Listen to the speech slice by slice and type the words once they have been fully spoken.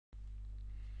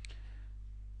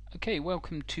Okay,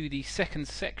 welcome to the second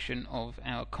section of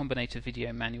our Combonator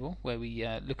video manual, where we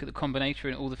look at the Combonator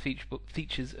and all the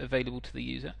features available to the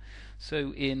user.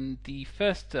 So in the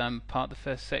first the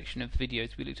first section of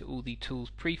videos, we looked at all the tools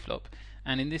pre-flop,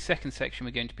 and in this second section we're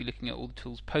going to be looking at all the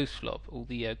tools post-flop, all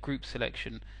the group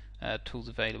selection tools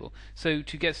available. So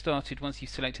to get started, once you've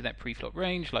selected that pre-flop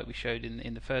range, like we showed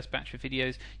in the first batch of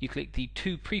videos, you click the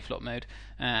to pre-flop mode,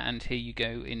 and here you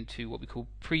go into what we call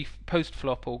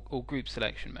post-flop or group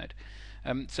selection mode.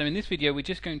 So in this video we're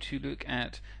just going to look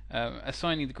at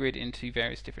assigning the grid into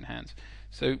various different hands.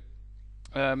 So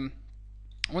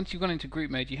once you've gone into group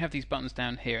mode, you have these buttons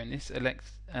down here, and this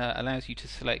allows you to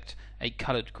select a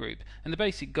coloured group. And the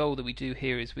basic goal that we do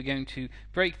here is we're going to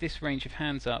break this range of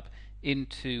hands up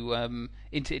into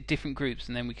different groups,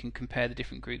 and then we can compare the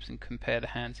different groups and compare the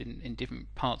hands in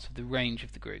different parts of the range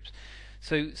of the groups.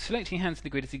 So selecting hands in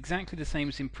the grid is exactly the same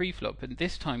as in pre-flop, but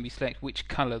this time we select which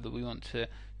colour that we want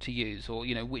to use, or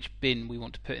which bin we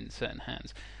want to put in certain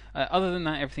hands. Other than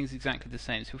that, everything's exactly the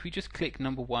same. So if we just click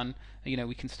number 1,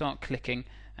 we can start clicking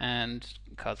and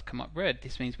cards come up red.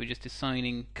 This means we're just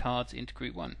assigning cards into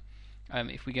group 1.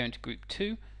 If we go into group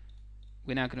 2,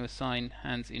 we're now going to assign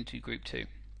hands into group 2.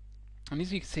 And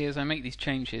as you can see, as I make these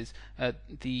changes,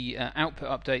 the output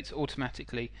updates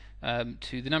automatically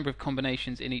to the number of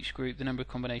combinations in each group, the number of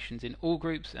combinations in all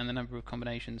groups, and the number of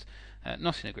combinations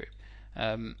not in a group.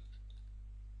 Now,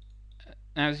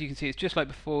 as you can see, it's just like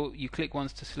before. You click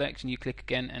once to select, and you click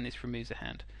again, and this removes a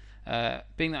hand.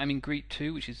 Being that I'm in group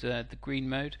 2, which is the green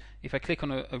mode, if I click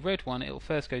on a red one, it'll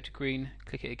first go to green,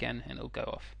 click it again, and it'll go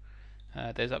off.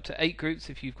 There's up to 8 groups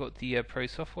if you've got the Pro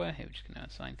software. Here we're just going to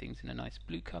assign things in a nice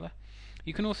blue colour.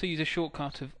 You can also use a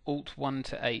shortcut of Alt 1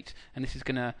 to 8, and this is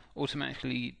going to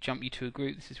automatically jump you to a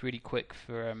group. This is really quick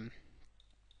for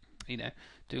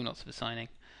doing lots of assigning.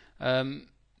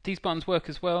 These buttons work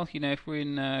as well. If we're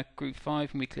in group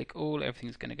 5 and we click all,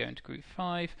 everything's going to go into group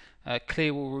 5.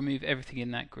 Clear will remove everything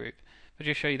in that group. I'll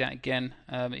just show you that again.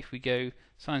 If we go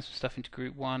assign some stuff into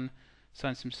group 1,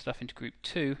 assign some stuff into group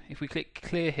 2, if we click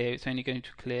clear here, it's only going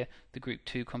to clear the group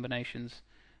 2 combinations.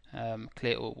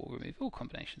 Clear all will remove all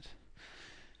combinations.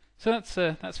 So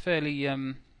that's fairly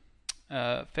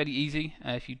easy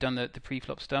if you've done the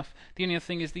pre-flop stuff. The only other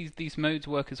thing is these modes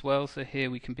work as well. So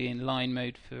here we can be in line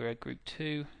mode for group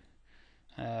 2,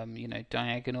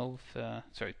 diagonal for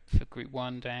group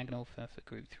 1, diagonal for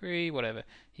group 3, whatever.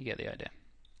 You get the idea.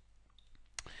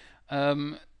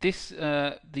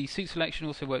 The suit selection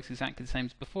also works exactly the same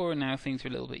as before, and now things are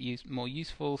a little bit more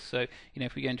useful. So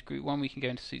if we go into group 1, we can go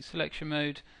into suit selection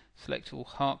mode, select all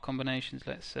heart combinations,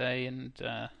 let's say,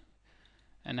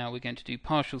 and now we're going to do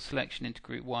partial selection into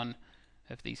group 1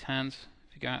 of these hands.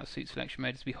 If we go out of suit selection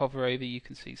mode, as we hover over, you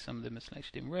can see some of them are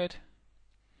selected in red.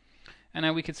 And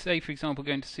now we could say, for example,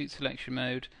 go into suit selection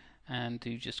mode and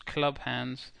do just club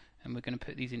hands, and we're going to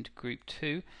put these into group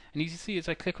 2. And you can see as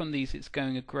I click on these, it's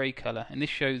going a grey colour, and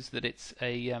this shows that it's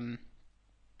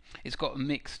it's got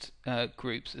mixed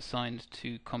groups assigned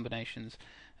to combinations.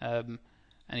 And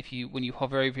when you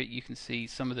hover over it, you can see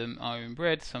some of them are in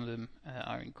red, some of them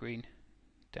are in green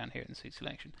down here in the suit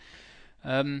selection.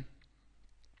 So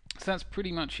that's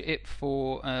pretty much it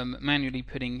for manually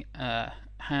putting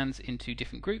hands into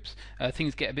different groups.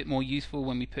 Things get a bit more useful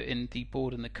when we put in the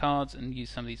board and the cards and use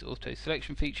some of these auto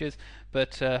selection features,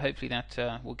 but hopefully that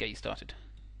will get you started.